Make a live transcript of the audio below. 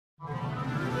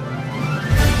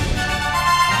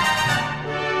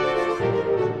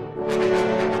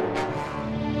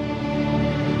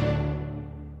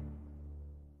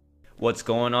What's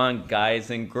going on, guys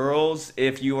and girls?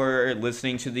 If you are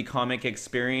listening to the comic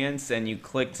experience and you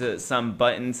clicked some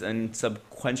buttons in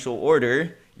sequential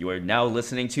order, you are now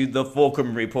listening to the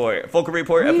Fulcrum Report. Fulcrum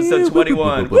Report, episode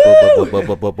 21. Woo!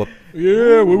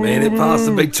 Yeah, Made it past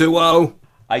the big 2-0.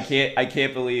 I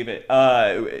can't believe it.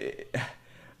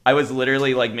 I was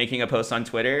literally like making a post on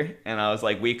Twitter, and I was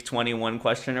like week 21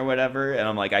 question or whatever, and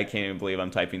I'm like, I can't even believe I'm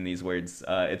typing these words.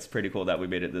 It's pretty cool that we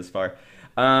made it this far.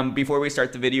 Before we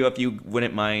start the video, if you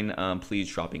wouldn't mind, please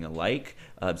dropping a like,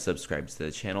 subscribe to the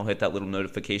channel, hit that little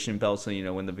notification bell so you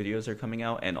know when the videos are coming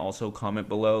out, and also comment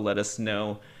below. Let us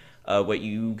know what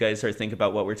you guys are thinking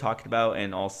about what we're talking about,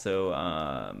 and also,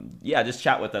 yeah, just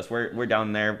chat with us. We're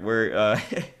down there. We're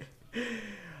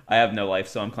I have no life,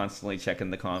 so I'm constantly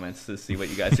checking the comments to see what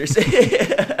you guys are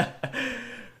saying.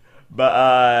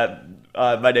 But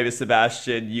my name is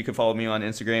Sebastian. You can follow me on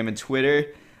Instagram and Twitter.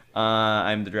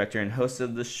 I'm the director and host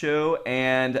of the show,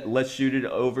 and let's shoot it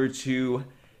over to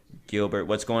Gilbert.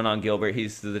 What's going on, Gilbert?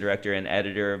 He's the director and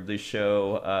editor of the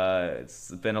show.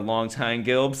 It's been a long time,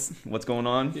 Gilbs. What's going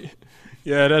on?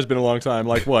 Yeah, it has been a long time.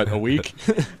 Like what, a week?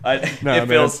 It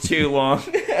feels too long.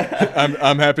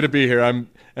 I'm happy to be here.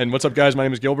 And what's up, guys? My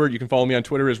name is Gilbert. You can follow me on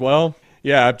Twitter as well.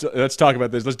 Yeah, let's talk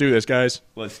about this. Let's do this, guys.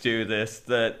 Let's do this.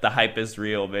 The hype is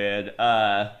real, man.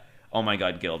 Oh my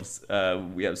God,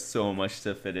 Gilbs. We have so much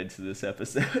to fit into this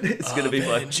episode. It's gonna be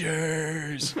fun.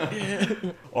 Avengers. Yeah.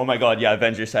 Oh my God, yeah,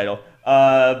 Avengers title.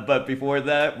 But before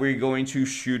that, we're going to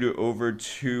shoot it over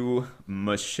to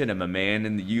Machinima Man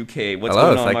in the UK. What's Hello,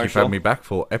 going on, thank Marshall? you for having me back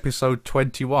for episode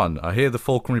 21. I hear the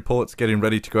Fulcrum Report's getting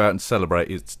ready to go out and celebrate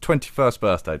its 21st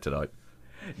birthday tonight.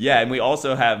 Yeah, and we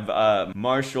also have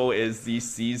Marshall is the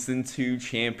season 2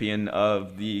 champion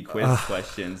of the quiz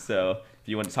question. So if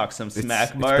you want to talk some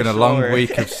smack, Marshall. It's been a long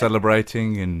week of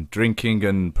celebrating and drinking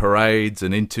and parades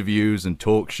and interviews and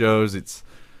talk shows. It's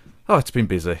been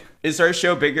busy. Is our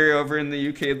show bigger over in the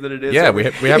UK than it is? Yeah, we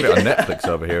have it on Netflix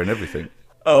over here and everything.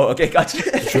 Oh, okay, gotcha.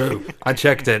 True. I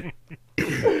checked it.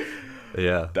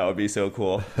 Yeah. That would be so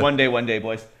cool. One day,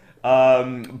 boys.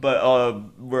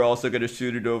 But we're also going to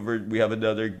shoot it over. We have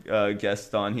another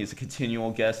guest on. He's a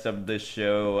continual guest of the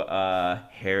show,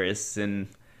 Harrison.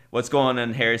 What's going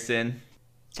on, Harrison?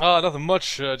 Nothing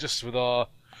much. Just with our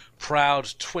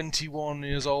proud 21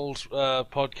 years old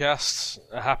podcast.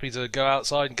 Happy to go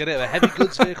outside and get it a heavy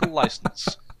goods vehicle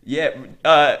license.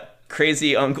 Yeah.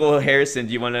 Crazy Uncle Harrison,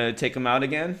 do you want to take him out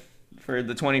again for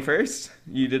the 21st?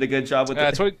 You did a good job with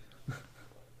it.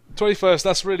 21st,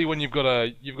 that's really when you've got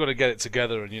to get it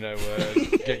together and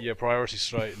get your priorities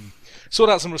straight and sort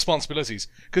out some responsibilities.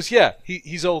 Because yeah,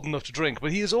 he's old enough to drink,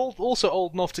 but he is also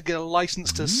old enough to get a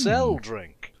license to sell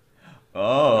drink.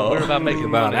 Oh, we're about making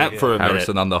about money that here. for a minute.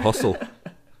 Harrison on the hustle.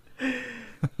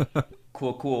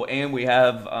 Cool. And we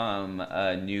have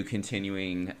a new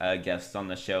continuing guest on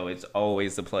the show. It's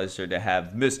always a pleasure to have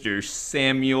Mr.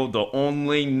 Samuel, the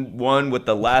only one with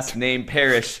the last name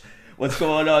Parrish. What's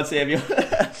going on, Samuel?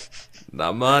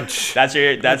 Not much. That's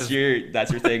your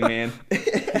thing, man.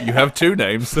 You have two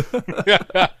names.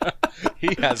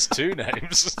 He has two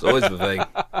names. It's always the thing.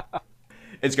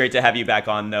 It's great to have you back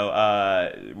on,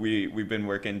 though. We've been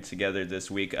working together this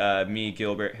week. Me,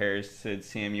 Gilbert, Harrison,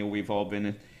 Samuel. We've all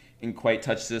been in quite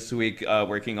touch this week,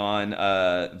 working on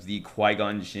the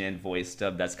Qui-Gon Jinn voice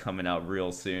dub that's coming out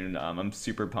real soon. I'm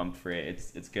super pumped for it.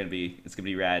 It's gonna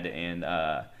be rad, and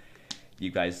you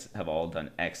guys have all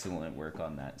done excellent work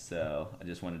on that, so I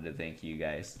just wanted to thank you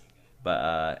guys.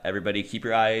 But everybody, keep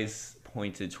your eyes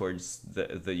pointed towards the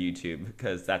YouTube,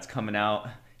 because that's coming out,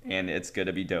 and it's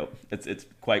gonna be dope. It's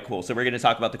quite cool. So we're gonna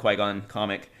talk about the Qui-Gon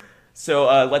comic.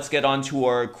 So let's get on to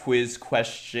our quiz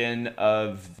question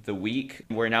of the week.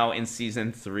 We're now in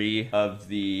season 3 of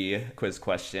the quiz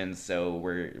questions, so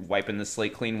we're wiping the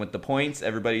slate clean with the points.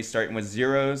 Everybody's starting with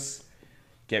zeros.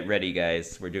 Get ready,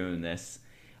 guys. We're doing this.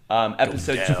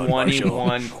 Episode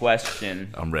 21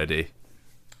 question. I'm ready.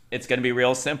 It's going to be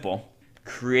real simple.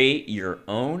 Create your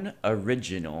own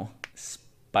original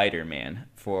Spider-Man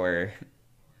for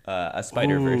a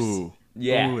Spider-Verse. Ooh.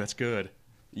 Yeah. Ooh, that's good.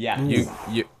 Yeah. You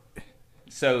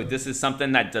So this is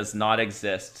something that does not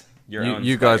exist. Your own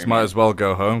you guys Spider-Man. might as well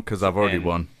go home, because I've already And-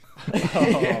 won.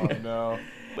 Oh no.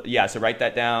 But yeah, so write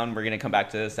that down. We're going to come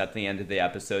back to this at the end of the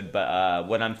episode. But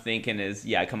what I'm thinking is,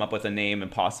 yeah, come up with a name and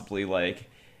possibly like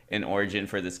an origin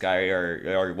for this guy,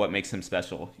 or what makes him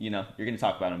special. You know, you're going to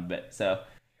talk about him a bit. So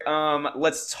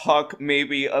let's talk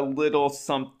maybe a little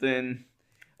something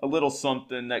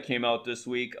that came out this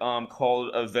week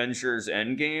called Avengers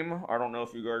Endgame. I don't know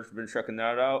if you guys have been checking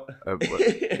that out.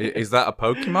 Is that a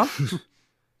Pokemon?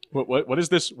 What is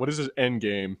this? What is this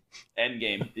Endgame?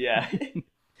 Endgame, yeah.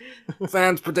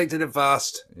 Fans predicted it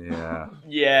first. Yeah.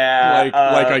 Yeah,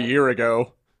 like a year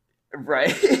ago.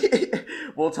 right.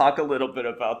 We'll talk a little bit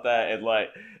about that and like.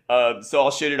 So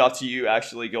I'll shoot it off to you,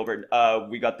 actually, Gilbert.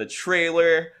 We got the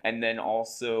trailer and then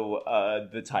also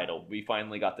the title. We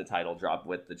finally got the title drop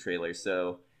with the trailer.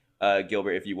 So,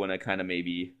 Gilbert, if you want to kind of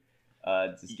maybe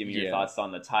just give me your thoughts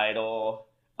on the title.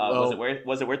 Well,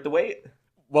 was it worth the wait?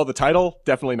 Well, the title,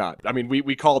 definitely not. I mean,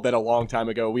 we called that a long time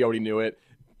ago. We already knew it.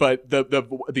 But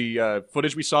the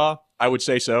footage we saw, I would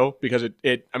say so, because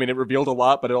it revealed a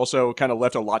lot, but it also kind of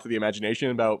left a lot to the imagination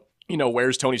about,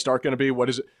 where's Tony Stark going to be?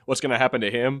 What's going to happen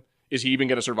to him? Is he even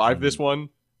going to survive this one?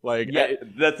 Like, yeah,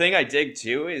 the thing I dig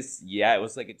too is, it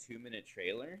was like a 2-minute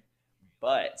trailer,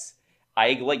 but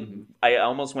I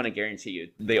almost want to guarantee you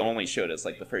they only showed us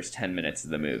like the first 10 minutes of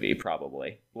the movie,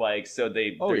 probably. Like, so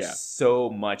there's so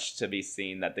much to be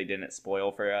seen that they didn't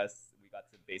spoil for us. We got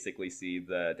to basically see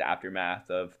the aftermath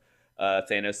of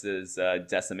Thanos'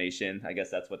 decimation. I guess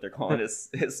that's what they're calling his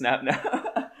snap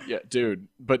now. Yeah, dude.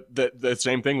 But the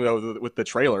same thing though with the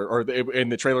trailer, or in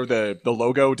the trailer the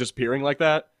logo disappearing like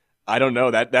that. I don't know.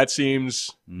 That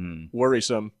seems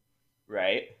worrisome.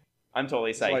 Right. I'm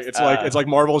totally psyched. It's like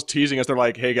Marvel's teasing us. They're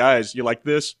like, "Hey guys, you like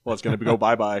this? Well, it's gonna go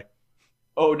bye bye."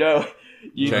 Oh no!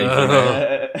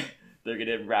 They're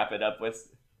gonna wrap it up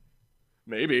with.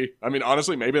 Maybe. I mean,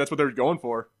 honestly, maybe that's what they're going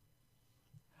for.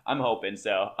 I'm hoping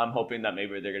so. I'm hoping that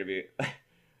maybe they're gonna be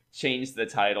change the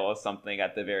title or something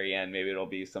at the very end. Maybe it'll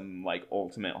be some like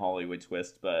ultimate Hollywood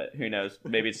twist, but who knows?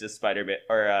 Maybe it's just Spider-Man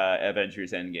or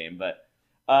Avengers Endgame. But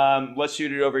let's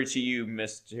shoot it over to you,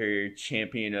 Mr.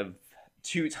 Champion of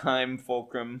 2-time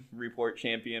Fulcrum Report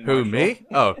champion. Who, Marshall. me?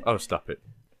 Oh, stop it.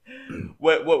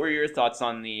 What were your thoughts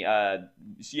on the? What are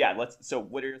your thoughts on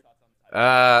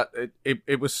the title?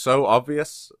 It was so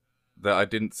obvious that I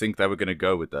didn't think they were going to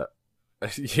go with that.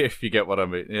 If you get what I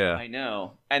mean, yeah. I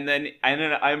know, and then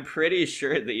I'm pretty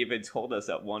sure they even told us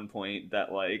at one point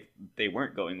that like they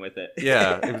weren't going with it.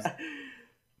 Yeah, it was.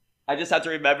 I just have to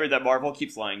remember that Marvel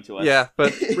keeps lying to us. Yeah,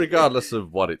 but regardless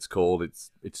of what it's called, it's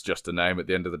just a name at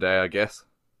the end of the day, I guess.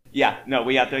 Yeah, no,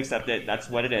 we have to accept it. That's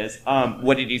what it is.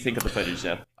 What did you think of the footage,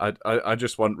 though? I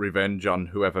just want revenge on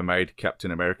whoever made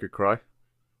Captain America cry.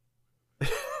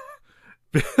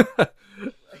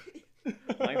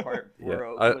 My heart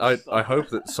broke. Yeah. I hope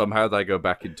that somehow they go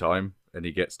back in time and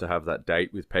he gets to have that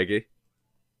date with Peggy.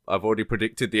 I've already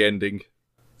predicted the ending.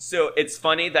 So it's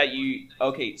funny that you...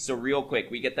 Okay, so real quick,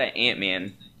 we get that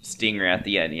Ant-Man stinger at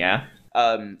the end, yeah?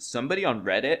 Somebody on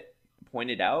Reddit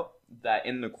pointed out that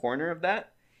in the corner of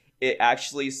that, it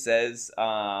actually says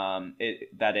that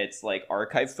it's like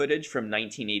archive footage from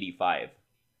 1985.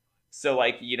 So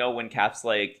like, when Cap's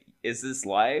like, is this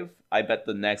live? I bet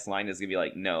the next line is gonna be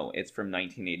like, no, it's from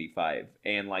 1985.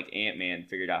 And like Ant-Man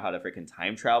figured out how to freaking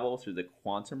time travel through the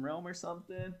quantum realm or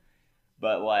something.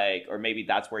 But like, or maybe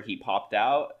that's where he popped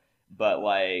out. But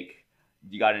like,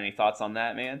 you got any thoughts on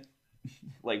that, man?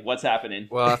 Like, what's happening?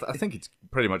 Well, I think it's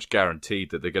pretty much guaranteed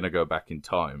that they're going to go back in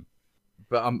time.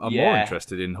 But I'm more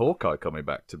interested in Hawkeye coming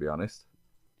back, to be honest.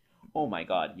 Oh my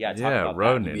god, yeah, talk about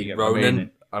Ronan. that.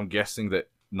 Ronan. I'm guessing that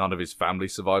none of his family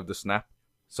survived the snap,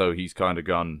 so he's kind of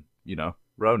gone,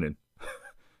 Ronin.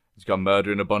 He's gone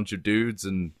murdering a bunch of dudes,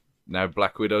 and now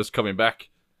Black Widow's coming back.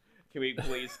 Can we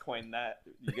please coin that?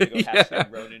 You're gonna go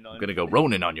hashtag Ronin on. I'm gonna go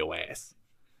Ronin on your ass.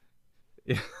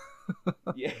 Yeah.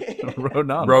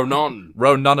 Ronan.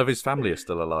 None of his family are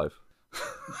still alive.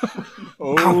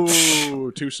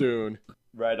 Oh, too soon.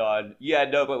 Right on. Yeah,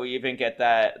 no, but we even get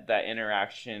that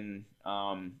interaction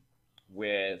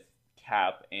with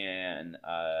Cap and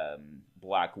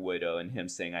Black Widow and him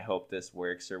saying, I hope this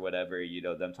works or whatever,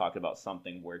 them talking about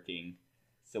something working.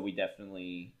 So we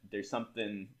definitely, there's some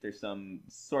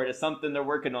sort of something they're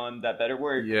working on that better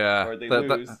work, or they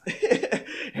lose.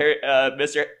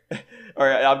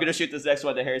 I'm gonna shoot this next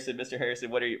one to Harrison. Mr.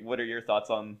 Harrison, what are your thoughts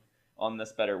on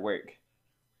this better work?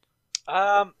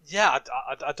 I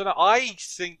don't know. I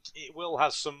think it will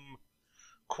have some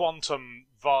quantum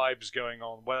vibes going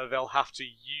on, where they'll have to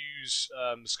use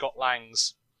Scott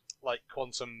Lang's like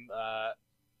quantum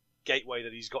gateway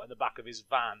that he's got in the back of his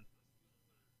van.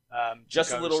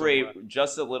 Just a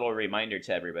little reminder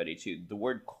to everybody too. The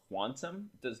word quantum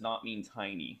does not mean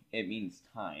tiny; it means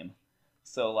time.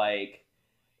 So like,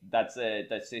 that's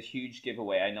a huge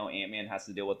giveaway. I know Ant-Man has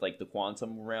to deal with like the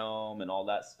quantum realm and all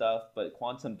that stuff, but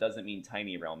quantum doesn't mean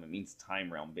tiny realm; it means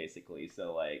time realm basically.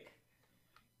 So like,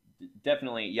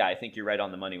 definitely, yeah, I think you're right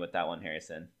on the money with that one,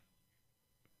 Harrison.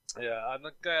 Yeah,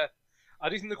 I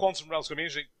do think the quantum realm's going to be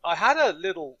interesting. I had a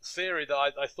little theory that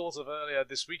I thought of earlier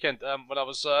this weekend when I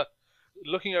was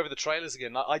looking over the trailers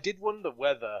again. I did wonder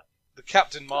whether the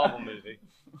Captain Marvel movie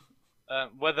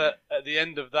whether at the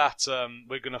end of that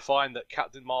we're going to find that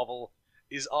Captain Marvel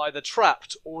is either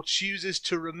trapped or chooses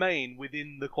to remain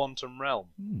within the quantum realm.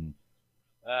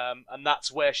 And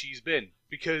that's where she's been.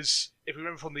 Because if we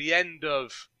remember from the end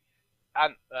of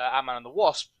Ant-Man and the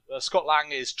Wasp, Scott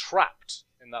Lang is trapped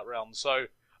in that realm. So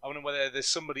I wonder whether there's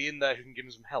somebody in there who can give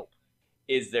him some help.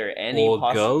 Is there any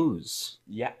Or goes.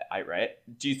 Yeah, right.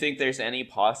 Do you think there's any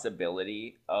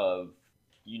possibility of,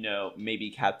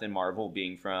 maybe Captain Marvel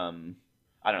being from,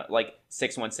 I don't know, like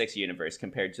 616 universe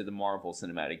compared to the Marvel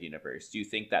Cinematic Universe? Do you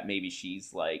think that maybe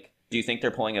she's like, do you think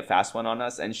they're pulling a fast one on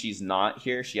us and she's not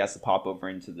here? She has to pop over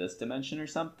into this dimension or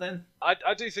something?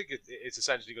 I do think it's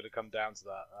essentially going to come down to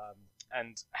that.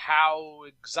 And how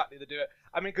exactly they do it.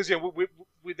 I mean, because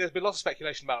there's been lots of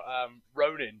speculation about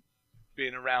Ronin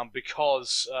being around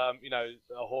because,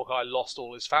 Hawkeye lost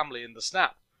all his family in the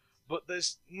snap. But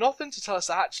there's nothing to tell us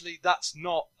that actually that's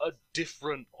not a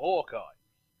different Hawkeye.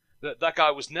 That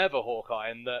guy was never Hawkeye,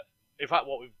 and that, in fact,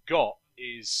 what we've got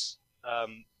is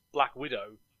Black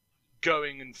Widow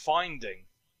going and finding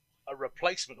a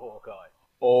replacement Hawkeye.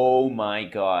 Oh my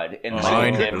god, in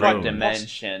a different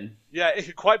dimension. Yeah, it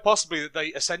could quite possibly that they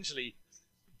essentially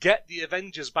get the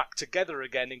Avengers back together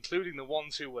again, including the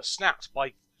ones who were snapped,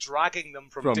 by dragging them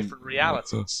from different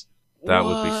realities. That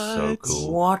would be so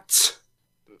cool. What?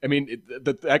 I mean,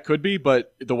 that could be,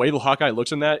 but the way the Hawkeye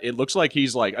looks in that, it looks like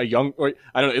he's like a young, or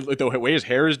I don't know, the way his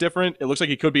hair is different. It looks like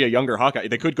he could be a younger Hawkeye.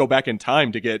 They could go back in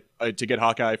time to get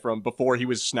Hawkeye from before he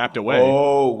was snapped away.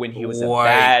 Oh, when he was a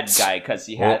bad guy because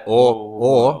he had,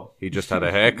 or he just had a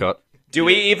haircut. Do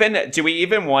we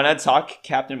even want to talk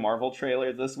Captain Marvel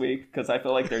trailer this week? Because I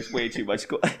feel like there's way too much.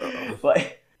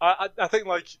 I think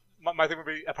like my thing would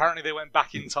be, apparently they went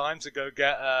back in time to go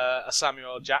get a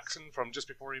Samuel L. Jackson from just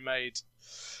before he made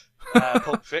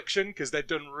Pulp Fiction, because they've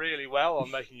done really well on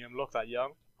making him look that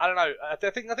young. I don't know. I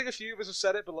think a few of us have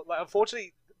said it, but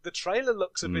unfortunately, the trailer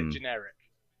looks a bit generic.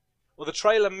 Well, the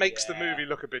trailer makes the movie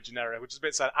look a bit generic, which is a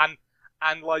bit sad.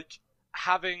 And like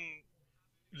having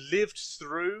lived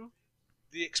through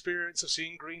the experience of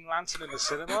seeing Green Lantern in the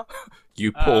cinema,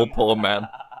 you poor man.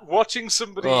 Watching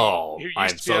somebody Oh, who used I'm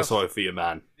to be so sorry for you,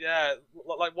 man. Yeah,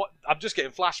 like what? I'm just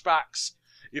getting flashbacks.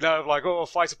 Of like,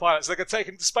 fighter pilots, they get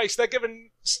taken to space, they're given,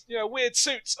 weird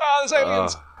suits. There's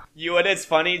aliens. And it's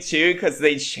funny, too, because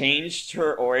they changed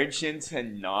her origin to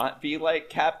not be like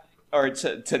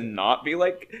to not be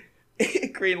like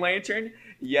Green Lantern,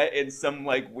 yet in some,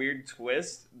 like, weird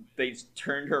twist, they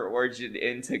turned her origin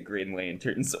into Green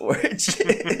Lantern's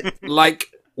origin.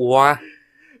 Like, what?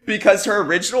 Because her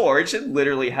original origin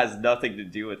literally has nothing to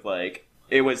do with, like,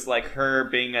 it was, like, her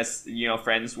being,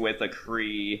 friends with a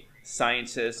Kree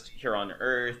scientist here on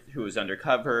Earth who was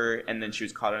undercover, and then she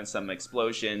was caught on some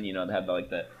explosion. They had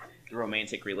like the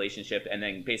romantic relationship, and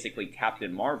then basically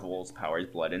Captain Marvel's powers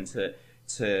bled into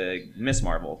Miss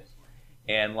Marvel,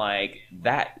 and like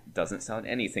that doesn't sound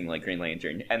anything like Green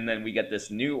Lantern. And then we get this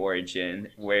new origin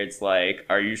where it's like,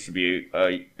 I used to be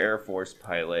a Air Force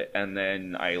pilot, and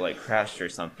then I like crashed or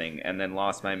something, and then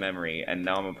lost my memory, and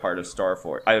now I'm a part of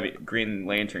Green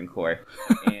Lantern Corps,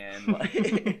 and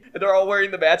like, they're all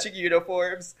wearing the matching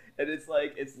uniforms, and it's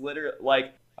literally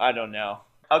like, I don't know.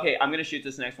 Okay, I'm gonna shoot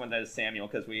this next one. That is Samuel,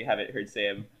 because we haven't heard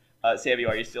Sam.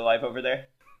 Samuel, are you still alive over there?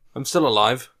 I'm still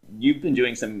alive. You've been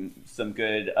doing some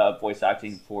good voice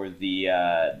acting for the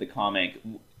comic.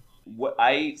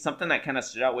 Something that kind of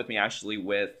stood out with me actually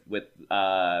with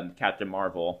Captain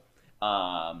Marvel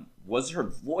was her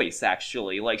voice.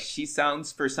 Actually, like, she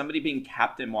sounds, for somebody being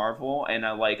Captain Marvel, and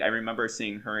I remember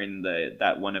seeing her in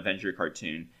that one Avenger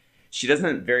cartoon. She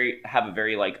doesn't have a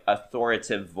very like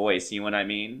authoritative voice. You know what I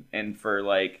mean? And for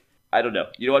like, I don't know.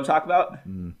 You know what I'm talking about?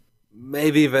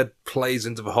 Maybe that plays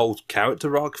into the whole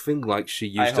character arc thing, like she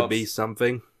used to be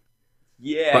something.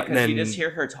 Yeah, because you just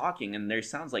hear her talking, and there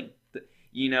sounds like,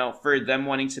 for them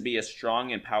wanting to be a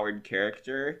strong, empowered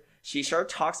character, she sure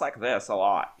talks like this a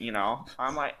lot,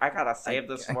 I'm like, I gotta save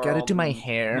this world. I gotta do my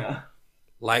hair. Yeah.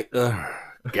 Like,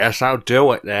 guess I'll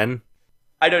do it then.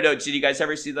 I don't know. Did you guys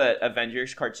ever see the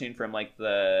Avengers cartoon from like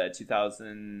the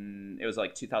 2000? It was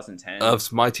like 2010.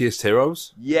 Earth's Mightiest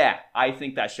Heroes? Yeah, I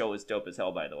think that show was dope as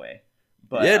hell, by the way.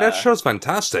 But, yeah, that show's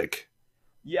fantastic.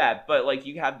 Yeah, but like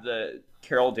you have the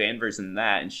Carol Danvers in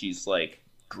that, and she's like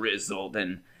grizzled,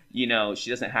 and she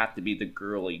doesn't have to be the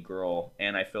girly girl.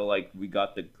 And I feel like we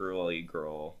got the girly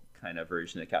girl kind of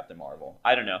version of Captain Marvel.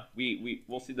 I don't know.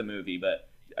 We'll see the movie, but.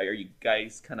 Are you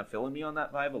guys kind of feeling me on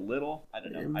that vibe a little? I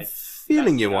don't know. I'm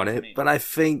feeling you on it, but I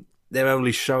think they're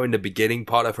only showing the beginning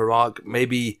part of her arc.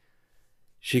 Maybe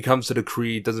she comes to the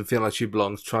Kree, doesn't feel like she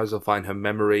belongs, tries to find her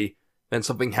memory, then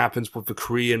something happens with the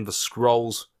Kree and the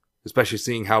Skrulls, and she decides to especially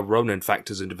seeing how Ronan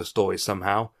factors into the story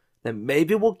somehow, then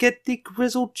maybe we'll get the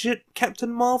grizzled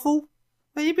Captain Marvel?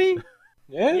 Maybe?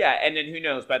 Yeah. Yeah, and then who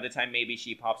knows? By the time maybe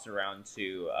she pops around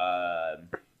to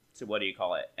what do you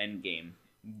call it? Endgame.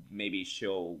 Maybe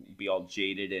she'll be all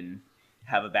jaded and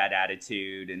have a bad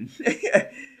attitude, and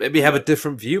Maybe have a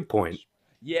different viewpoint.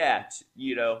 yeah,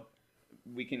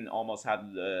 we can almost have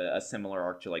a similar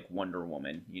arc to like Wonder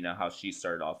Woman. You know how she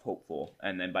started off hopeful,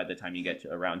 and then by the time you get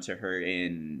around to her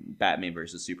in Batman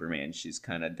versus Superman, she's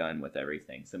kind of done with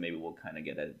everything. So maybe we'll kind of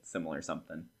get a similar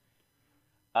something.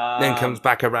 Then comes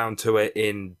back around to it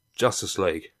in Justice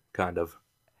League, kind of.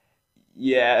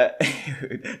 Yeah,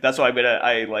 that's why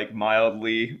I like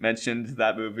mildly mentioned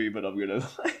that movie, but I'm gonna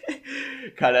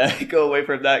kind of go away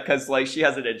from that because like she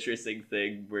has an interesting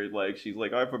thing where like she's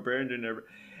like I've abandoned her,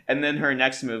 and then her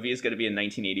next movie is gonna be in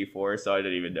 1984, so I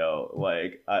don't even know.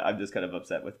 Like I'm just kind of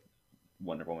upset with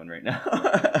Wonder Woman right now.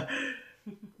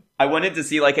 I wanted to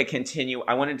see like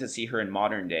I wanted to see her in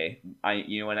modern day.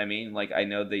 You know what I mean? Like I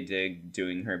know they did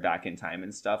doing her back in time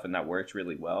and stuff, and that worked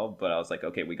really well. But I was like,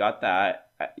 okay, we got that.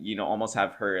 Almost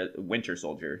have her Winter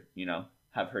Soldier.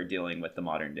 Have her dealing with the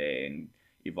modern day and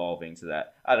evolving to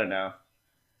that. I don't know.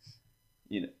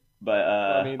 But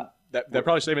I mean, they're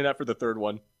probably saving that for the third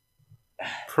one.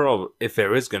 If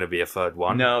there is going to be a third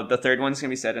one. No, the third one's gonna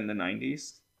be set in the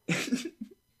 90s.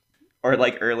 Or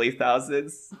like early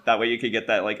thousands. That way you could get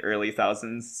that like early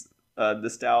thousands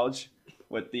nostalgia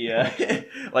with the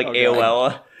like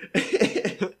AOL.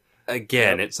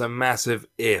 Again, it's a massive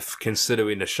if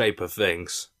considering the shape of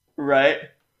things. Right?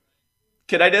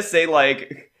 Can I just say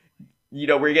like,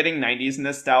 we're getting 90s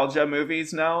nostalgia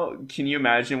movies now. Can you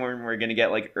imagine when we're gonna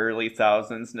get like early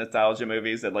thousands nostalgia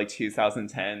movies at like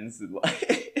 2010s?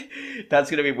 That's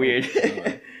gonna be weird.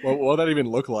 What will that even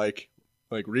look like?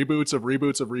 Like reboots of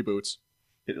reboots of reboots.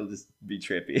 It'll just be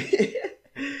trippy.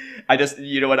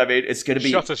 You know what I mean? It's gonna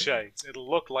be Shutter Shades. It'll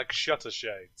look like Shutter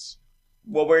Shades.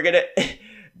 Well, we're gonna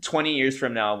 20 years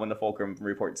from now, when the Fulcrum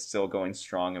report's still going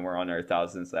strong and we're on our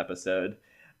 1000th episode,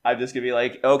 I'm just gonna be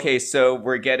like, okay, so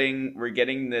we're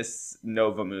getting this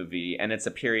Nova movie, and it's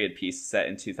a period piece set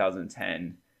in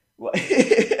 2010.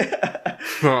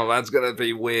 Oh, that's gonna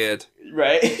be weird,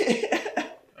 right?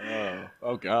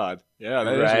 Oh God, yeah,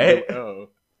 that right.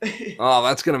 Oh,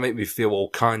 that's gonna make me feel all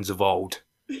kinds of old.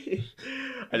 I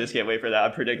just can't wait for that.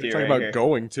 I'm predicting talking right about here.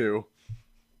 going to.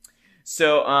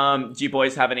 So, do you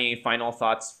boys have any final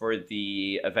thoughts for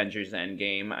the Avengers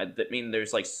Endgame? I mean,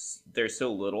 there's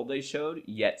so little they showed,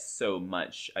 yet so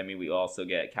much. I mean, we also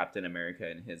get Captain America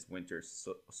in his Winter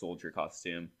Soldier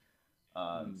costume.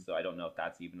 So I don't know if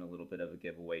that's even a little bit of a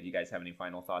giveaway. Do you guys have any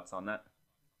final thoughts on that?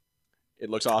 It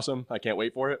looks awesome. I can't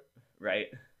wait for it. Right?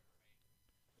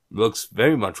 Looks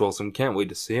very much awesome. Can't wait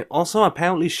to see it. Also,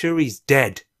 apparently Shuri's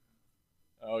dead.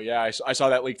 Oh yeah, I saw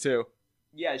that leak too.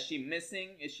 Yeah, is she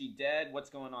missing? Is she dead? What's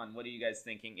going on? What are you guys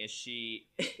thinking? Is she...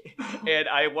 And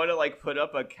I want to, put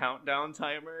up a countdown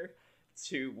timer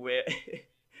to when...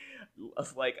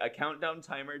 a countdown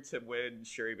timer to when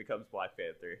Shuri becomes Black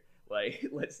Panther.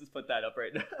 Let's just put that up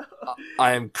right now.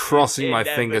 I am crossing my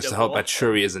fingers to hope Inevitable. that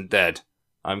Shuri isn't dead.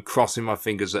 I'm crossing my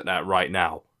fingers at that right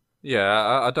now.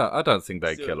 Yeah, I don't think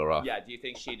they'd So, kill her off. Yeah, do you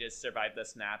think she just survived the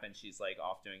snap and she's,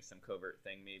 off doing some covert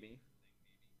thing, maybe?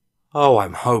 Oh,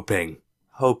 I'm hoping.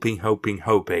 Hoping.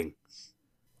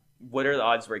 What are the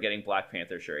odds we're getting Black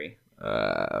Panther Shuri?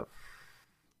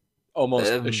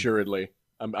 Almost assuredly.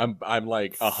 I'm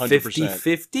 100%.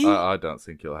 50-50? I don't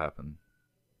think it'll happen.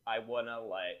 I want to,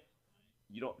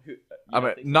 You don't... I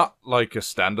mean, not like a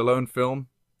standalone film,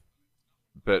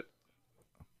 but...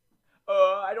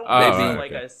 I don't Maybe.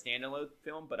 think a standalone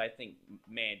film, but I think,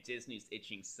 man, Disney's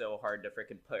itching so hard to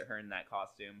freaking put her in that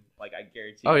costume. I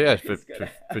guarantee. Oh yeah, it's gonna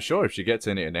for sure. If she gets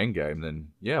in it in Endgame,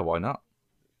 then yeah, why not?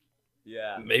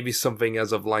 Yeah. Maybe something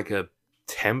as of a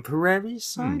temporary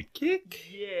sidekick?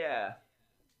 Yeah.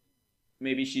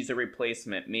 Maybe she's a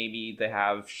replacement. Maybe they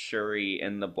have Shuri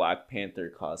in the Black Panther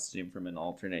costume from an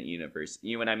alternate universe.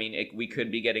 You know what I mean? We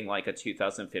could be getting a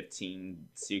 2015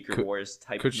 Secret Wars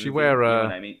type. Could movie. she wear You know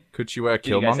what I mean? Could she wear Did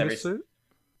you guys ever Killmonger's suit?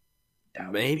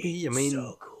 Maybe. I mean,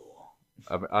 so cool.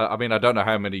 I mean, I don't know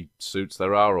how many suits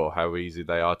there are or how easy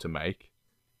they are to make,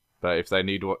 but if they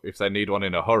need one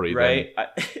in a hurry, Right.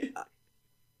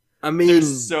 I mean,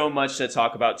 There's so much to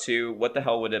talk about too. What the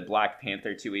hell would a Black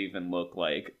Panther 2 even look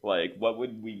like? What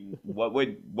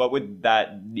would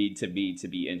that need to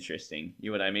be interesting?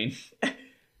 You know what I mean?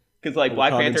 Because Black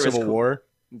Wakanda Panther was Civil cool. War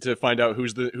to find out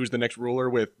who's the next ruler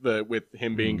with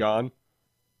him being gone,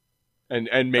 and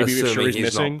maybe if assuming Shuri's he's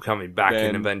missing, not coming back in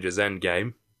then- Avengers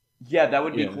Endgame. Yeah, that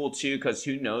would be Yeah. cool too, because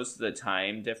who knows the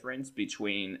time difference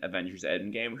between Avengers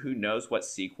Endgame? Who knows what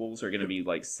sequels are going to be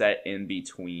like set in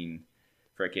between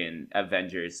freaking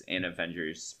Avengers and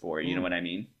Avengers 4? You know what I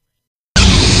mean?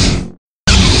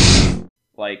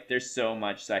 Like, there's so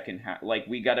much second half. Like,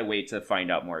 we gotta wait to find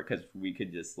out more because we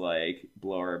could just like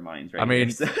blow our minds right I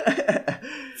mean,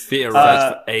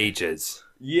 Theorized for ages.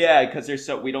 yeah, because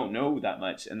we don't know that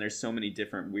much, and there's so many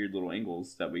different weird little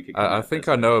angles that we could. I think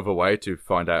I know of a way to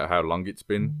find out how long it's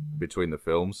been between the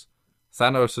films.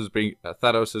 Thanos has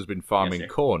been farming Yes,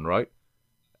 sir. corn, right?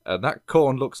 And that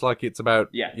corn looks like it's about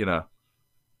Yeah.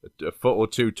 a foot or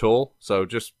two tall. So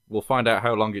we'll find out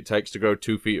how long it takes to grow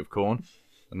 2 feet of corn,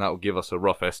 and that will give us a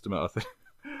rough estimate, I think.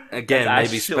 Again, That's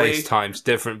maybe actually- space time's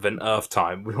different than Earth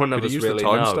time. We will never Could he use really the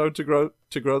time know. stone to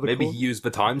grow the Maybe corn? he used the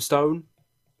time stone.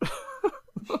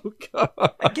 Oh, God.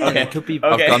 Again, Okay. it could be.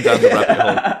 Okay. I've gone down the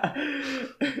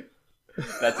rabbit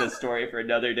That's a story for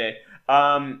another day.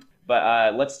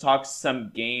 But let's talk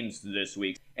some games this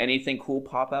week. Anything cool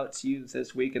pop out to you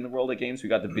this week in the world of games? We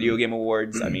got the Video Game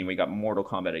Awards. I mean, we got Mortal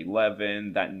Kombat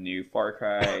 11, that new Far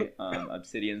Cry.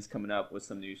 Obsidian's coming up with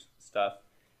some new stuff.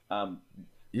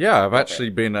 Yeah, I've Okay. actually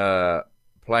been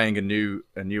playing a new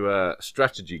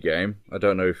strategy game. I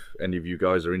don't know if any of you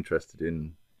guys are interested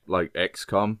in like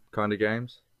XCOM kind of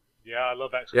games. Yeah, I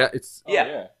love that. Yeah, it's Yeah.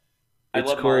 yeah. I it's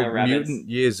love called Mario Rabbids. Mutant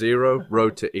Year Zero: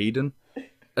 Road to Eden.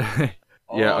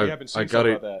 Yeah, I've been seeing I got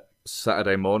something it about that.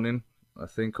 Saturday morning, I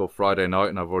think, or Friday night,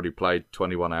 and I've already played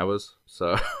 21 hours.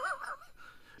 So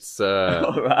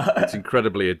it's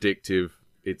incredibly addictive.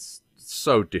 It's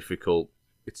so difficult.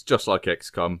 It's just like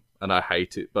XCOM, and I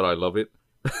hate it, but I love it.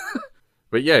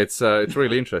 But yeah, it's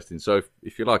really interesting. So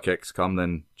if you like XCOM,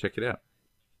 then check it out.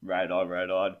 Right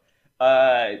on.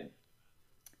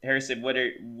 Harrison, what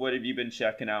have you been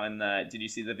checking out in the? Did you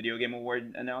see the Video Game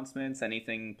Award announcements?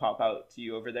 Anything pop out to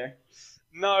you over there?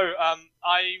 No,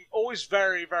 I'm always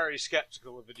very, very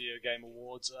skeptical of video game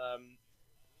awards.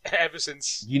 Ever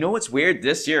since, You know what's weird?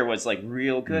 This year was like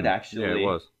real good, actually. Yeah, it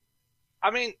was.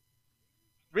 I mean,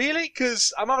 really,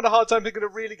 because I'm having a hard time thinking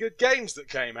of really good games that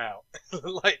came out.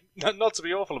 Like, not to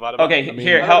be awful about it. but Okay, I mean,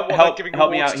 here, I don't know help what they're help giving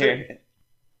help me awards out to. here.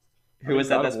 Who was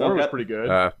that God that of War spoke was up? pretty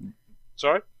good.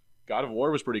 Sorry. God of War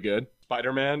was pretty good.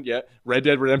 Spider-Man, yeah. Red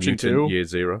Dead Redemption Mutant 2. Year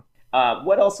Zero.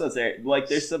 What else was there? Like,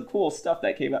 there's some cool stuff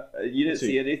that came out. You didn't Let's see.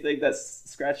 see anything that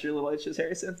scratched your little itches,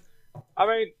 Harrison? I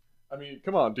mean, I mean,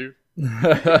 come on, dude.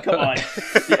 Come on.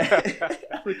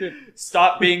 Freaking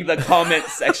Stop being the comment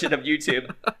section of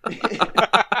YouTube.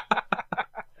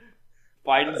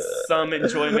 Find some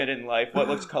enjoyment in life. What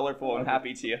looks colorful and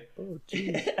happy to you?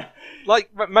 like,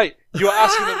 mate, you're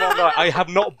asking the wrong guy. I have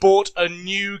not bought a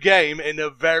new game in a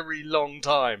very long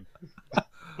time.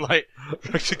 Like,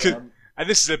 and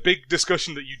this is a big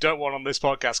discussion that you don't want on this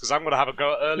podcast because I'm going to have a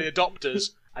go at early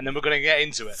adopters, and then we're going to get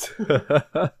into it.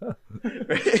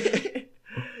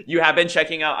 You have been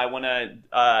checking out. I want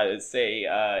to say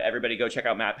everybody go check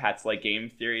out Matt Pat's like game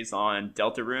theories on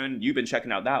Deltarune. You've been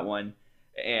checking out that one,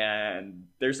 and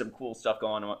there's some cool stuff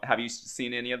going on. Have you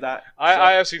seen any of that?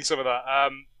 I have seen some of that.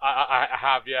 I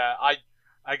have, yeah.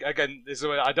 Again, this is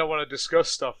I don't want to discuss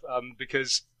stuff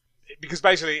because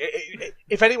basically,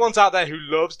 if anyone's out there who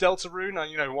loves Deltarune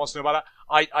and who wants to know about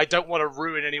that, I don't want to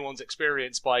ruin anyone's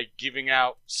experience by giving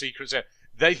out secrets.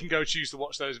 They can go choose to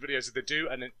watch those videos if they do,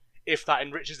 and then if that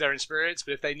enriches their experience.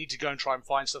 But if they need to go and try and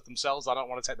find stuff themselves, I don't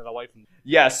want to take that away from them.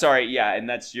 Yeah, sorry. Yeah, and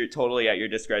that's totally at your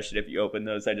discretion if you open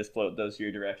those. I just float those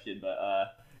your direction,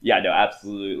 but yeah, no,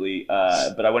 absolutely.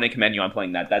 But I want to commend you on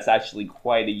playing that. That's actually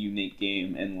quite a unique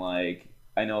game, and like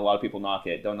I know a lot of people knock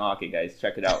it. Don't knock it, guys.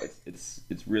 Check it out. It's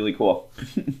really cool.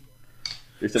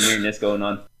 There's some weirdness going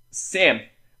on. Sam,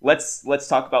 let's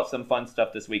talk about some fun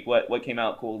stuff this week. What came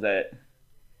out cool that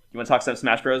you want to talk some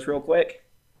Smash Bros real quick?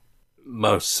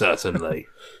 Most certainly.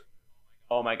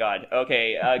 Oh my god.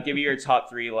 Okay, give me your top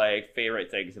 3 like favorite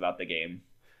things about the game.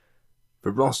 The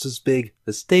roster's big,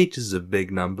 the stages are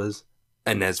big numbers,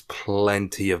 and there's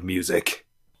plenty of music.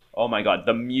 Oh my god,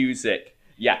 the music.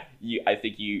 Yeah, I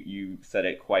think you said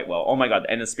it quite well. Oh my god,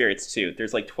 and the spirits too.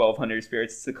 There's like 1,200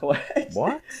 spirits to collect.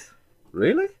 What?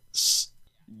 Really?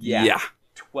 Yeah. Dang.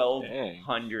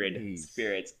 1,200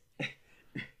 spirits.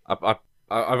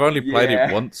 I've only played Yeah.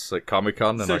 it once at Comic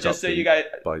Con, and So I got just so beat you guys,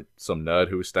 by some nerd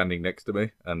who was standing next to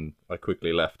me, and I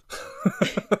quickly left.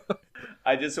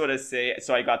 I just want to say,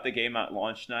 so I got the game at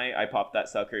launch night. I popped that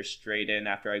sucker straight in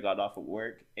after I got off of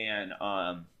work, and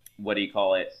what do you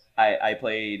call it? I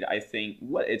played. I think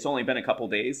it's only been a couple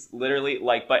days, literally.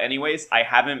 Like, but anyways, I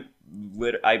haven't.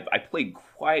 I played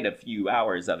quite a few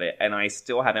hours of it, and I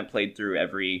still haven't played through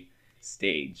every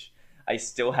stage. I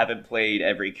still haven't played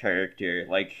every character.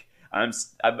 Like, I'm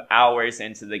hours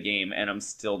into the game and I'm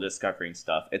still discovering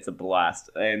stuff. It's a blast,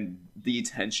 and the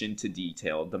attention to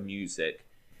detail, the music,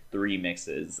 the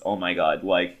remixes. Oh my god!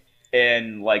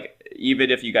 And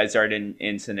even if you guys aren't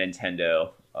into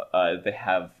Nintendo, they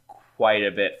have quite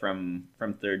a bit from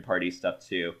third party stuff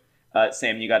too.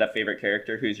 Sam, you got a favorite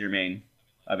character? Who's your main?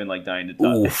 I've been dying to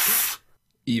talk. Oof.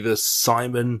 Either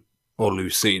Simon or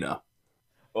Lucina.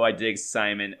 Oh, I dig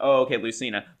Simon. Oh, okay,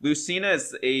 Lucina. Lucina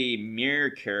is a mirror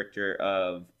character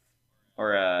of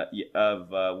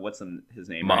what's his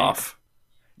name? Marth. Right?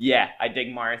 Yeah, I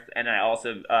dig Marth, and I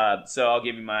also so I'll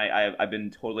give you I've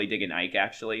been totally digging Ike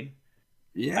actually.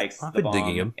 Yeah, Ike's I've the been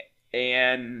digging him.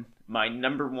 And my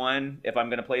number one, if I'm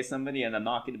gonna play somebody and I'm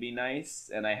not gonna be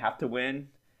nice and I have to win,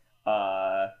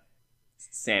 Samus,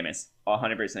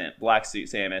 100%, black suit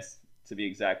Samus to be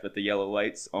exact, with the yellow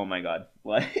lights. Oh my god,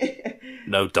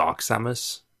 No Dark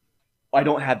Samus. I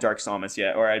don't have Dark Samus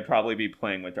yet, or I'd probably be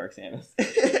playing with Dark Samus.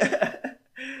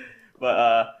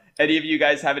 But any of you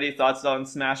guys have any thoughts on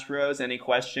Smash Bros? Any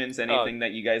questions? Anything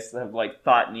that you guys have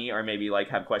thought neat, or maybe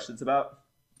have questions about?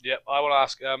 Yep, I want to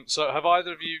ask. So, have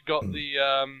either of you got the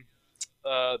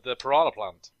Piranha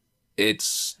Plant?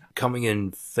 It's coming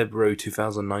in February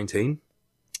 2019.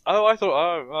 Oh, I thought.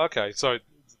 Oh, okay. So,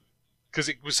 because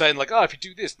it was saying if you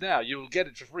do this now, you'll get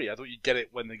it for free. I thought you'd get it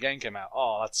when the game came out.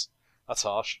 Oh, that's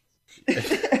harsh.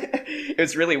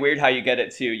 It's really weird how you get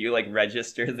it too. You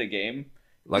register the game,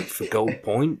 For gold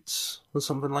points or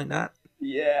something like that.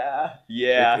 Yeah.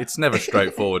 It's never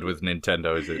straightforward with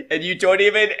Nintendo, is it? And you don't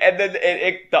even. And then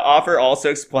the offer also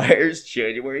expires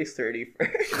January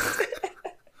 31st.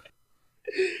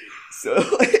 So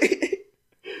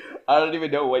I don't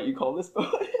even know what you call this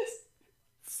bonus.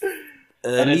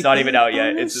 And it's not even out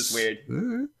yet. It's just weird.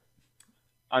 Mm-hmm.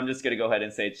 I'm just gonna go ahead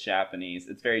and say it's Japanese.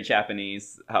 It's very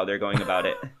Japanese how they're going about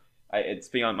it. It's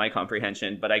beyond my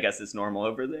comprehension, but I guess it's normal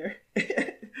over there.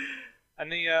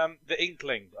 And the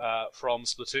Inkling from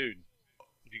Splatoon.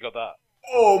 Have you got that?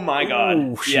 Oh my god!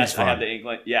 Ooh, Yes, fun. I have the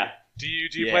Inkling. Yeah, Do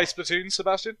you play Splatoon,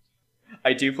 Sebastian?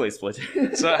 I do play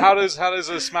Splatoon. So how does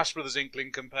a Smash Brothers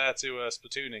Inkling compare to a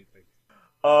Splatoon Inkling?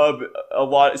 A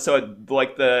lot. So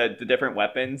the different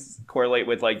weapons correlate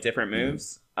with different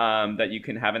moves that you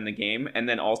can have in the game, and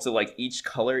then also each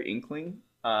color Inkling.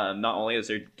 Not only is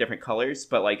there different colors,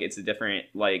 but it's a different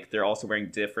they're also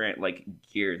wearing different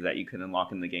gear that you can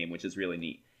unlock in the game, which is really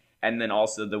neat. And then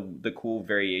also the cool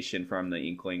variation from the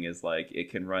Inkling is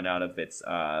it can run out of its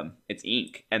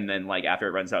ink, and then after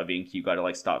it runs out of ink, you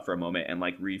gotta stop for a moment and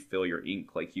refill your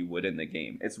ink like you would in the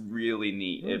game. It's really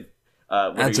neat. If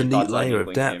Adds a neat layer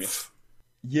of depth.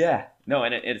 Yeah, no,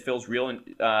 and it feels real.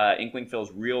 Inkling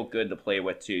feels real good to play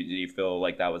with too. Did you feel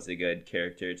like that was a good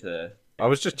character to? I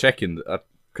was just checking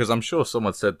because I'm sure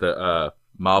someone said that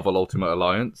Marvel Ultimate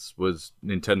Alliance was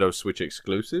Nintendo Switch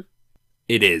exclusive.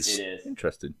 It is. It is.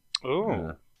 Interesting.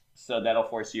 Oh. So that'll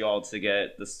force you all to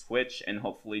get the Switch and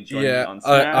hopefully join me Yeah, on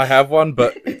Smash. I have one,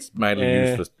 but it's mainly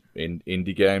used for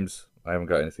indie games. I haven't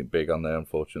got anything big on there,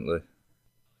 unfortunately.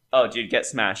 Oh, dude, get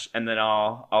Smash, and then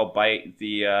I'll bite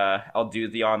the I'll do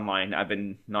the online. I've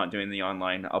been not doing the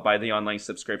online. I'll buy the online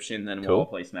subscription, then we'll all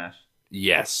play Smash.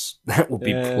 Yes, that will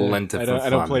be plentiful fun. I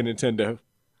don't play Nintendo.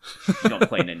 You don't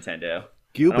play Nintendo.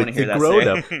 Gilbert, the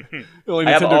grown-up. The only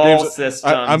I have Nintendo all games.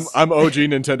 systems. I'm OG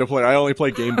Nintendo player. I only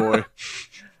play Game Boy.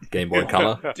 Game Boy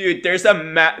Color. Dude, there's a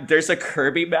map. There's a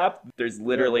Kirby map. There's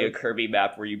literally a Kirby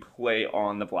map where you play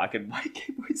on the black and white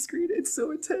Game Boy screen. It's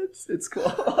so intense. It's cool.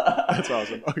 That's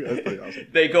awesome. Okay, that's pretty awesome.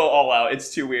 They go all out.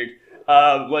 It's too weird.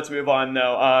 Let's move on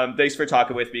though. Thanks for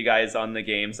talking with me, guys, on the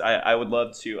games. I would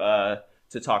love to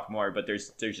talk more, but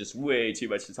there's just way too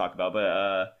much to talk about.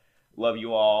 But love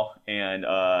you all, and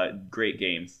great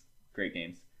games. Great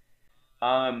games.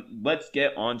 Let's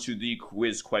get on to the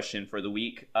quiz question for the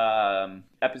week.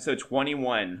 Episode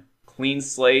 21, Clean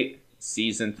Slate,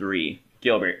 Season 3.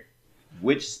 Gilbert,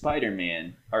 which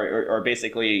Spider-Man, or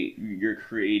basically you're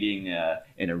creating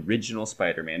an original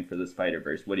Spider-Man for the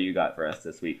Spider-Verse. What do you got for us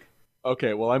this week?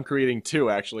 Okay, well, I'm creating two,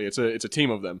 actually. It's a team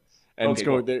of them. And Okay,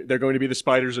 cool. They're going to be the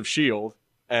Spiders of S.H.I.E.L.D.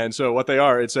 And so what they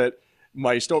are, it's that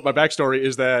my backstory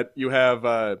is that you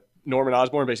have Norman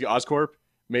Osborn, basically Oscorp,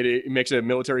 makes a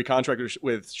military contract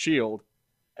with S.H.I.E.L.D.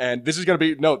 And this is going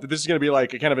to be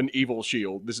like a kind of an evil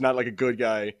S.H.I.E.L.D. This is not like a good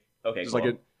guy. Okay, It's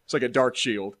cool. it's like a dark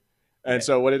S.H.I.E.L.D. And Okay.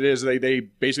 so what it is, they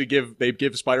basically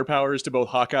give spider powers to both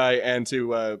Hawkeye and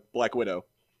to Black Widow.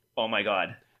 Oh my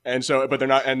god. And so, but they're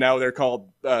not, and now they're called,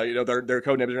 their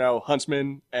code names are now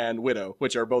Huntsman and Widow,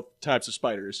 which are both types of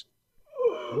spiders.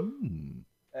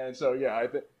 And so, yeah,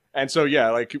 And so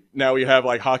yeah, like now we have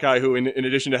like Hawkeye, who in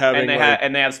addition to having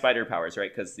and they have spider powers, right?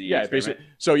 Because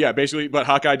basically, but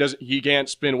Hawkeye he can't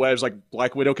spin webs like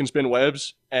Black Widow can spin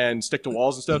webs and stick to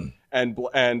walls and stuff.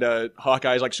 And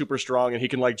Hawkeye is like super strong and he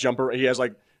can like jump. He has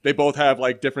like they both have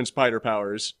like different spider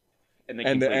powers, and they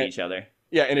complete each other.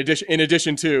 Yeah, in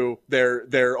addition to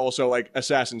their also like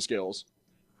assassin skills.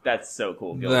 That's so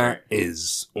cool, Gilbert. That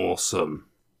is awesome.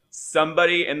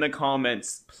 Somebody in the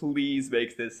comments, please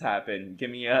make this happen. Give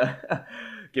me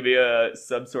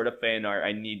some sort of fan art.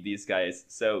 I need these guys.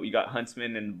 So you got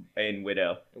Huntsman and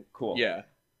Widow. Cool. Yeah.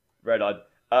 Right on.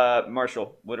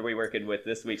 Marshall, what are we working with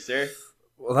this week, sir?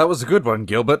 Well, that was a good one,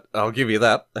 Gilbert. I'll give you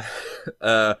that.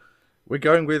 We're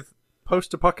going with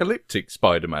post-apocalyptic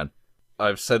Spider-Man.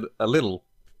 I've said a little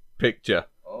picture.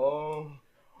 Oh,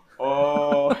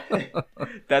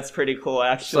 that's pretty cool,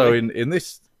 actually. So in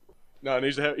this... No, it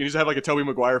needs to have like a Tobey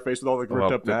Maguire face with all the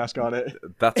ripped up mask on it.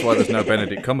 That's why there's no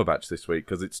Benedict Cumberbatch this week,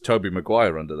 because it's Tobey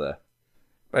Maguire under there.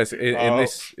 Basically, in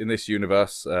this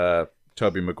universe,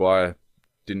 Tobey Maguire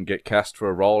didn't get cast for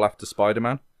a role after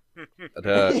Spider-Man.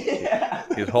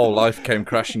 His whole life came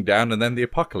crashing down, and then the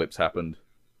apocalypse happened,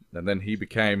 and then he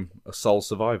became a sole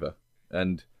survivor,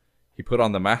 and he put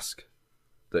on the mask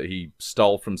that he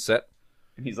stole from set.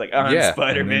 And he's like, I'm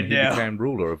Spider-Man and then now. He became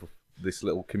ruler of this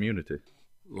little community.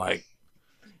 Like,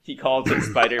 he calls it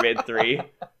Spider-Man 3.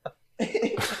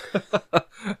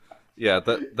 Yeah,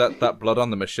 that blood on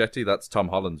the machete, that's Tom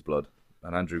Holland's blood,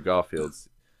 and Andrew Garfield's.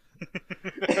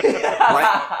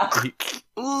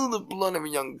 the blood of a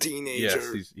young teenager.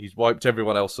 Yes, he's wiped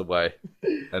everyone else away,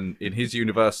 and in his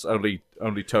universe, only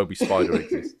Toby Spider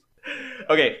exists.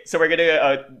 Okay, so we're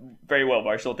gonna very well,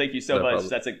 Marshall. Thank you so much. Problem.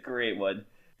 That's a great one,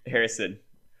 Harrison.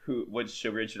 Which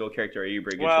original character are you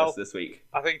bringing to us this week?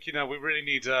 I think we really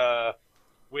need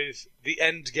with the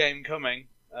Endgame coming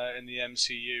in the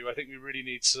MCU. I think we really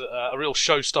need a real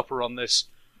showstopper on this.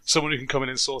 Someone who can come in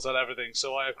and sort out everything.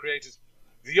 So I have created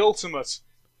the ultimate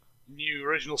new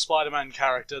original Spider-Man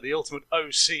character, the ultimate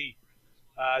OC.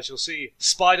 As you'll see,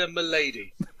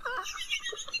 Spider-Milady.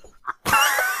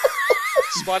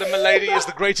 Spider-Milady is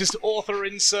the greatest author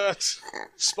insert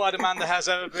Spider-Man there has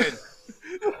ever been.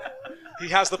 He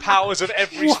has the powers of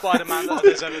every Spider-Man that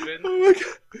there's ever been. Oh my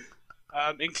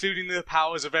God. Including the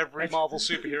powers of every Marvel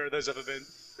superhero there's ever been.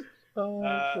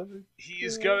 He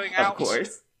is going out... Of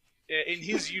course. In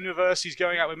his universe, he's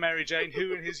going out with Mary Jane,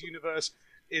 who in his universe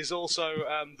is also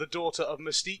the daughter of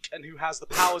Mystique, and who has the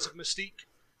powers of Mystique.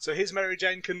 So his Mary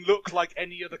Jane can look like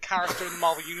any other character in the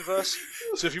Marvel universe.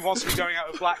 So if he wants to be going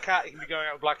out with Black Cat, he can be going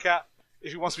out with Black Cat.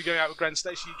 If he wants to be going out with Gwen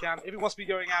Stacy, he can. If he wants to be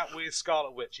going out with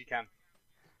Scarlet Witch, he can.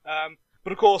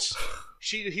 But of course,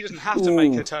 he doesn't have to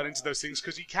make her turn into those things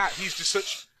because he can't. He's just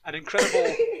such an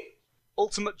incredible,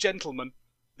 ultimate gentleman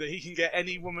that he can get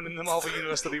any woman in the Marvel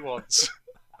universe that he wants.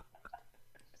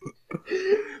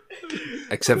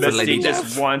 Except for Lady Mystique Death.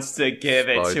 just wants to give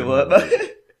it to Spider-Man. him.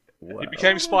 Wow. He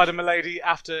became Spider-Milady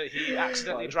after he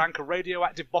accidentally drank a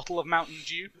radioactive bottle of Mountain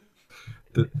Dew.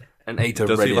 And ate a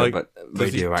Does he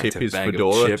radioactive tip his bag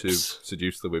fedora of to chips.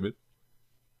 seduce the women?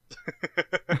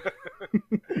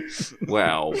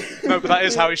 Well, No, but that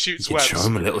is how he shoots you webs. show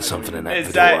him a little something in that Is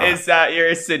fedora. that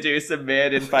your seduce a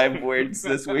man in 5 words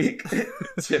this week?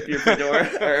 Tip your fedora?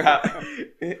 Or how?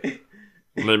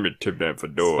 Let me tip that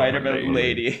fedora. Spider-Man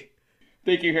lady.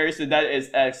 Thank you, Harrison. That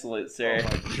is excellent, sir. Oh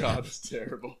my God, that's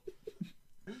terrible.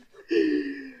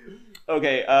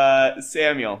 Okay,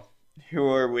 Samuel. Who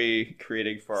are we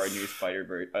creating for our new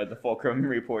Spider-Verse? The Fulcrum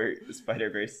Report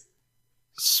Spider-Verse.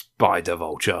 Spider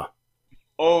Vulture.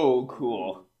 Oh,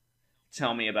 cool.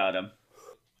 Tell me about him.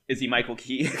 Is he Michael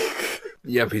Keaton?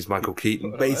 Yep, he's Michael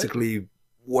Keaton. Basically,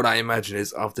 what I imagine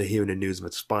is after hearing the news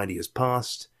that Spidey has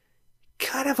passed,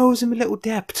 kind of owes him a little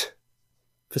debt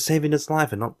for saving his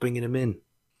life and not bringing him in.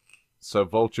 So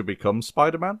Vulture becomes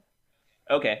Spider-Man?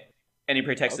 Okay. And he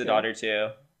protects the daughter too,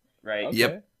 right? Okay.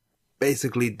 Yep.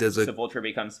 Basically, there's a So Vulture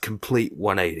becomes... complete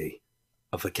 180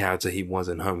 of the character he was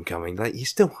in Homecoming. Like, he's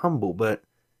still humble, but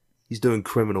he's doing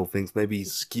criminal things. Maybe he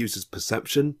skews his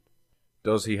perception,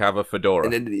 Does he have a fedora?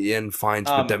 and then in the end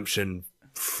finds redemption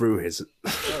through his...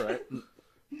 All right.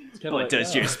 But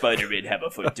does your Spider-Man have a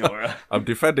fedora? I'm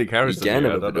defending Harrison. He can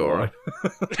here, have a I don't know fedora.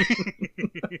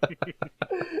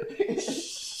 why.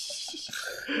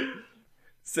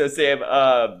 So Sam,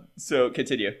 so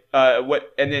continue.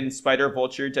 What? And then Spider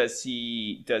Vulture, does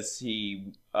he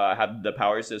have the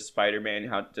powers of Spider-Man?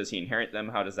 How does he inherit them?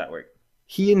 How does that work?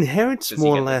 He inherits Does he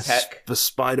more get or the less tech? the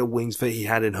spider wings that he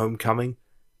had in Homecoming,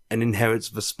 and inherits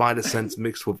the spider sense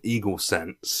mixed with eagle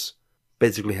sense.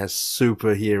 Basically has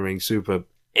super hearing, super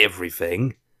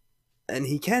everything. And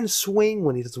he can swing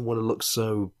when he doesn't want to look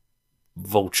so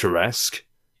vulture-esque.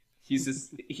 He's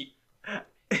just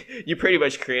you pretty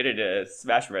much created a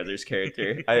Smash Brothers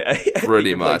character. Pretty You can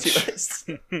play much.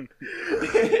 two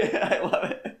I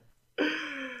love it.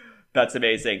 That's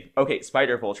amazing. Okay,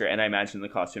 Spider Vulture, and I imagine the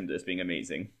costume just being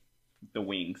amazing. The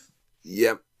wings.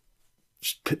 Yep.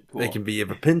 Cool. They can be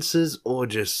either pincers or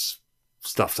just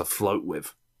stuff to float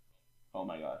with. Oh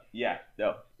my god. Yeah,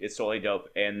 no, it's totally dope.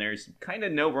 And there's kind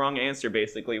of no wrong answer,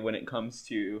 basically, when it comes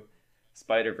to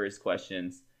Spider-Verse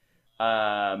questions.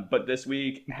 But this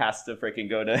week has to freaking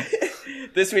go to...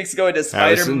 this week's going to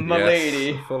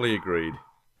Spider-Milady. Yes, fully agreed.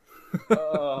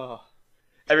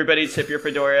 Everybody tip your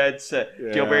fedora to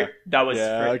Gilbert. That was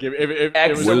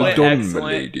excellent. Well done, excellent.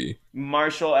 milady.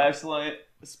 Marshall, excellent.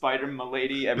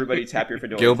 Spider-Milady. Everybody tap your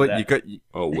fedora. Gilbert, to that. you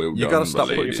got to stop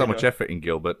putting so much effort in,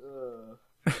 Gilbert.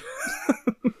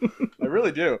 I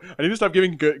really do. I need to stop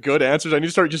giving good answers. I need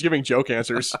to start just giving joke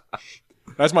answers.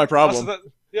 That's my problem.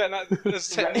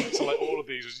 There's a technique to like all of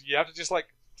these. You have to just like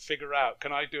figure out: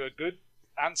 can I do a good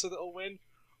answer that'll win,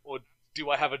 or do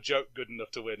I have a joke good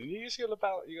enough to win? And you just gotta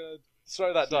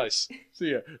throw that dice.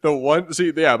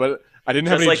 But I didn't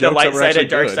have Just any like jokes the light that were side actually and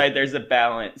dark good. side, there's a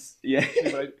balance. Yeah.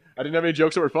 But I didn't have any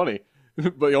jokes that were funny.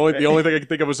 But the only thing I could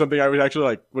think of was something I would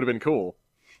actually would have been cool.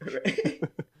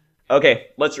 Okay,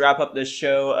 let's wrap up this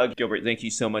show. Gilbert, thank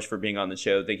you so much for being on the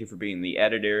show. Thank you for being the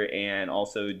editor, and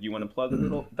also, do you want to plug a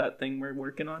little that thing we're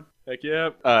working on? Heck yeah!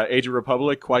 Age of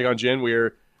Republic, Qui-Gon Jinn. We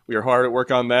are hard at work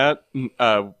on that,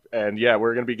 and yeah,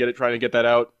 we're gonna be trying to get that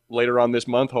out later on this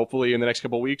month, hopefully in the next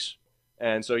couple of weeks.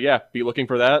 And so yeah, be looking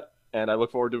for that, and I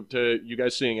look forward to you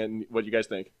guys seeing it and what you guys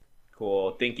think.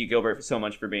 Cool. Thank you, Gilbert, so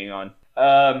much for being on.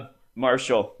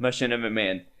 Marshall, Machinima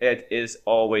Man, it is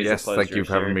always a pleasure. Yes, thank you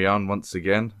for having me on once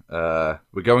again.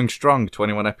 We're going strong,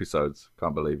 21 episodes.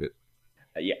 Can't believe it.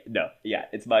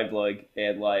 It's mind-blowing,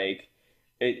 and like,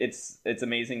 it's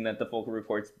amazing that the Fulcrum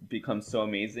reports become so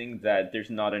amazing that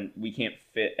we can't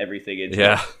fit everything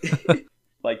into it.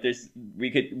 Like, this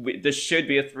should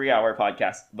be a 3-hour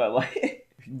podcast, but like,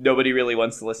 nobody really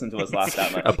wants to listen to us laugh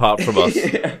that much. Apart from us.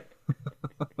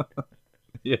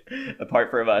 Yeah. Apart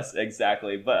from us,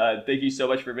 exactly. But thank you so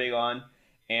much for being on,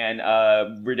 and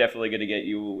we're definitely going to get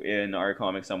you in our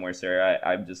comic somewhere, sir.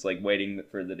 I'm just like waiting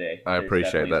for the day. I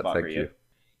appreciate that. Thank you.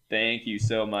 Thank you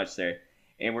so much, sir.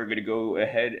 And we're going to go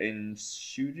ahead and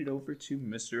shoot it over to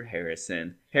Mr.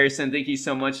 Harrison. Harrison, thank you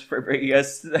so much for bringing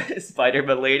us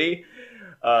Spider-Milady.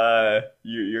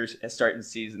 You're starting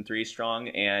season 3 strong,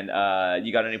 and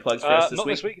you got any plugs for us this week? Not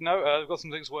this week, no. I've got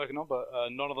some things working on, but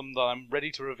none of them that I'm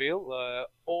ready to reveal.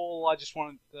 All I just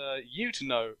want you to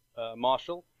know,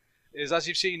 Marshall, is as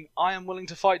you've seen, I am willing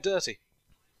to fight dirty.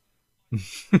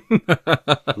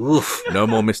 No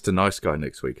more Mr. Nice Guy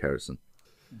next week, Harrison.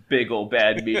 Big ol'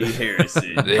 bad meaty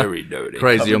Harrison. Very dirty.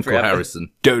 Crazy Uncle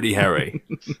Harrison. Dirty Harry.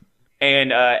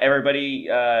 And everybody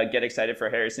get excited for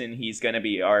Harrison. He's going to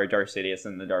be our Darth Sidious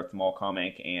in the Darth Maul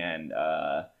comic. And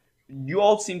you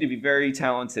all seem to be very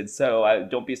talented, so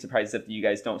don't be surprised if you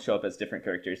guys don't show up as different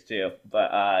characters too.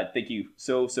 But thank you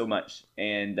so much.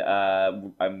 And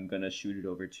I'm going to shoot it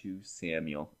over to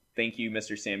Samuel. Thank you,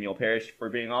 Mr. Samuel Parrish, for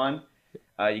being on.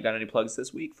 You got any plugs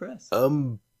this week for us?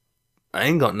 I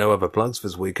ain't got no other plugs for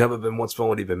this week other than what's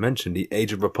already been mentioned, the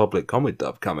Age of Republic comic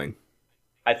dub coming.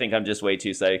 I think I'm just way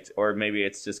too psyched, or maybe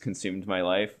it's just consumed my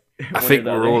life. I think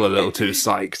we're all a little too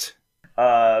psyched.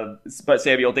 But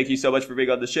Samuel, thank you so much for being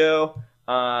on the show.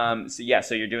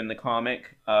 So you're doing the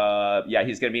comic.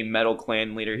 He's going to be Metal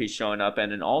Clan leader. He's showing up,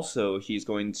 and then also he's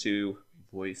going to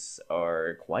voice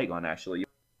our Qui-Gon, actually.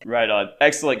 Right on.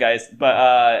 Excellent, guys.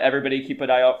 But everybody keep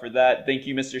an eye out for that. Thank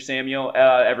you, Mr. Samuel.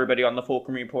 Everybody on the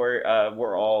Fulcrum Report,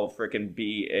 we're all freaking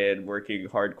and working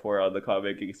hardcore on the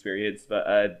comic experience.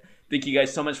 But thank you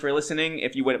guys so much for listening.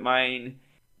 If you wouldn't mind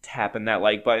tapping that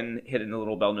like button, hitting the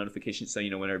little bell notification so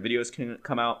you know when our videos can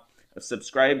come out.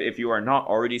 Subscribe if you are not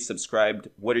already subscribed.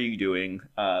 What are you doing?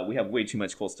 We have way too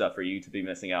much cool stuff for you to be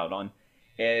missing out on.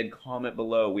 And comment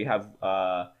below. We have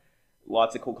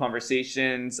lots of cool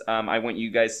conversations. I want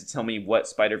you guys to tell me what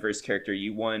Spider-Verse character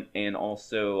you want, and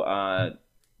also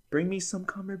bring me some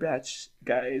Cumberbatch,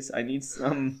 guys. I need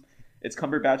some. It's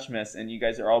Cumberbatch mess, and you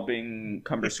guys are all being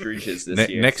Cumber Scrooges this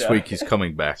year. Next week he's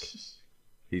coming back.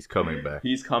 He's coming back.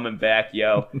 He's coming back,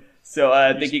 yo. So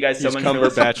thank you guys so much for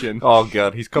listening. Oh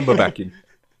god, he's Cumberbacking.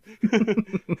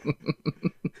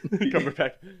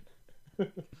 Cumberbatch.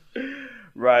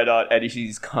 Right on, Eddie.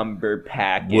 He's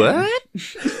Cumberpacking. What?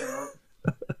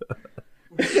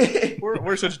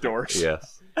 we're such dorks.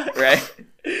 Yes. Right.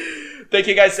 Thank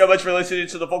you guys so much for listening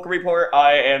to the Fulcrum Report.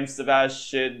 I am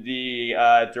Sebastian, the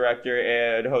director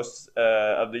and host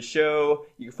of the show.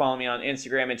 You can follow me on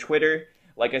Instagram and Twitter.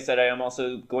 Like I said, I am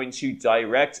also going to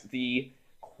direct the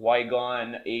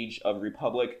Qui-Gon Age of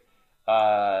Republic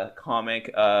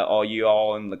comic. All you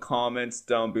all in the comments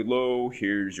down below,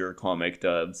 here's your comic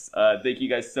dubs. Thank you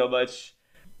guys so much.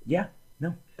 Yeah,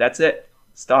 no, that's it.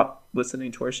 Stop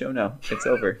listening to our show now. It's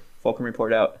over. Fulcrum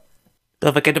Report out.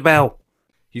 Don't forget the bell.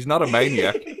 He's not a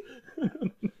maniac.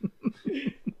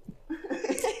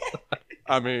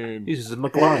 I mean, He's a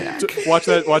Maguire.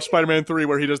 watch Spider-Man 3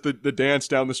 where he does the dance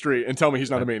down the street and tell me he's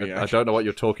not a maniac. I don't know what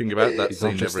you're talking about. That He's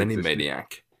scene not just never any existed.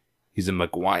 maniac. He's a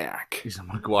Maguire. He's a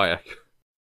Maguire.